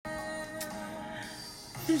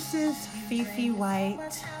This is Fifi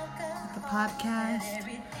White, the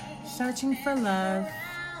podcast, Searching for Love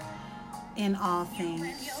in All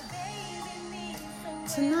Things.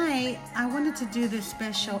 Tonight, I wanted to do this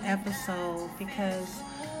special episode because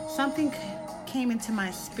something came into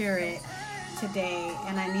my spirit today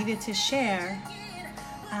and I needed to share.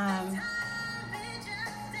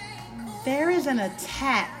 There is an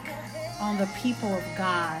attack on the people of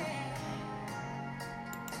God.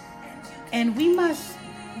 And we must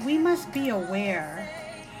be aware.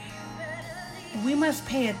 We must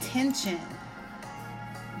pay attention.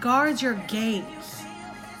 Guard your gates,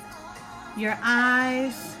 your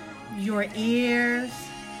eyes, your ears,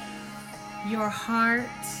 your heart,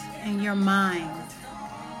 and your mind.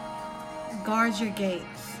 Guard your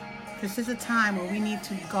gates. This is a time where we need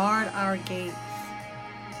to guard our gates.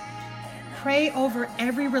 Pray over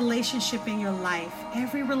every relationship in your life.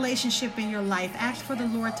 Every relationship in your life. Ask for the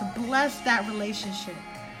Lord to bless that relationship.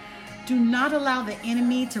 Do not allow the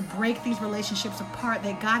enemy to break these relationships apart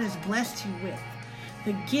that God has blessed you with.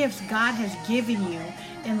 The gifts God has given you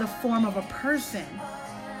in the form of a person.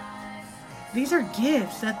 These are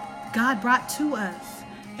gifts that God brought to us,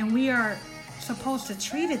 and we are supposed to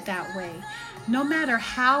treat it that way. No matter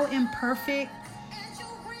how imperfect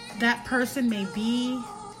that person may be,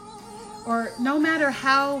 or no matter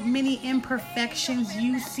how many imperfections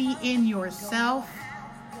you see in yourself,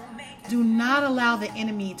 do not allow the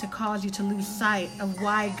enemy to cause you to lose sight of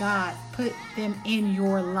why God put them in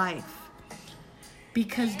your life.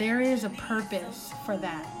 Because there is a purpose for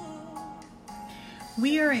that.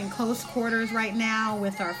 We are in close quarters right now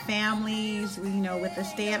with our families, with the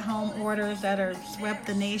stay-at-home orders that are swept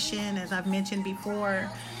the nation, as I've mentioned before.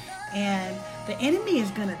 And the enemy is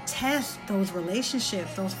going to test those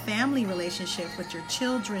relationships, those family relationships with your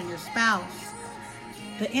children, your spouse.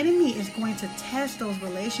 The enemy is going to test those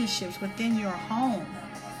relationships within your home.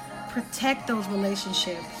 Protect those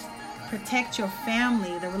relationships. Protect your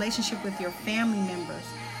family, the relationship with your family members,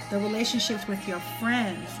 the relationships with your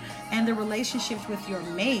friends, and the relationships with your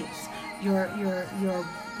mates, your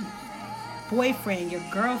boyfriend, your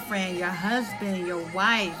girlfriend, your husband, your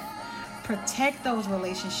wife. Protect those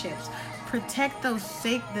relationships. Protect the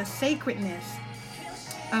sacredness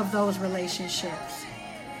of those relationships.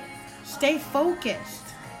 Stay focused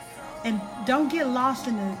and don't get lost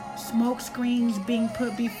in the smoke screens being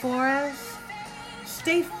put before us.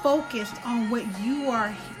 Stay focused on what you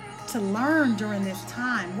are to learn during this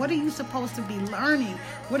time. What are you supposed to be learning?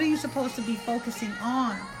 What are you supposed to be focusing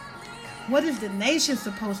on? What is the nation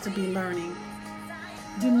supposed to be learning?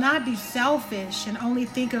 Do not be selfish and only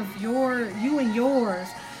think of you and yours,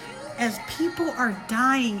 as people are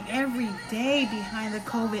dying every day behind the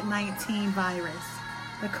COVID-19 virus,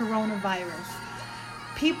 the coronavirus.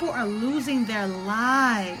 People are losing their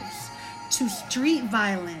lives to street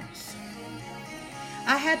violence.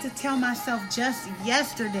 I had to tell myself just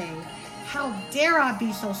yesterday, how dare I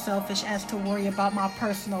be so selfish as to worry about my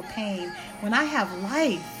personal pain when I have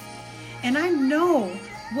life. And I know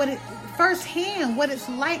firsthand what it's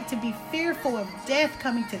like to be fearful of death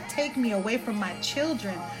coming to take me away from my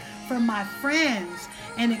children, from my friends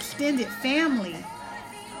and extended family.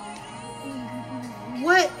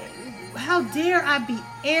 How dare I be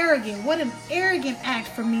arrogant? What an arrogant act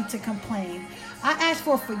for me to complain. I asked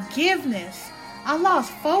for forgiveness. I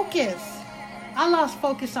lost focus. I lost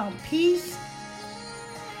focus on peace.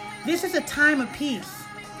 This is a time of peace.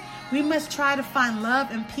 We must try to find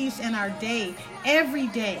love and peace in our day, every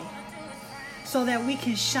day, so that we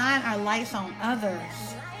can shine our lights on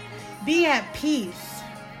others. Be at peace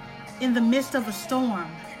in the midst of a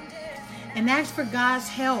storm and ask for God's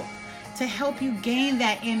help to help you gain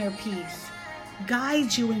that inner peace.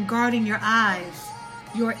 Guide you in guarding your eyes,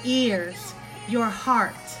 your ears, your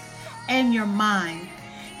heart, and your mind,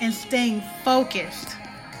 and staying focused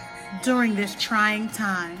during this trying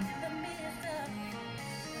time.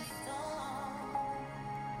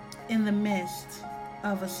 In the midst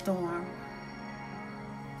of a storm.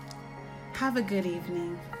 Have a good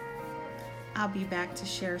evening. I'll be back to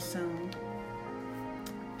share soon.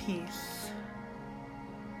 Peace.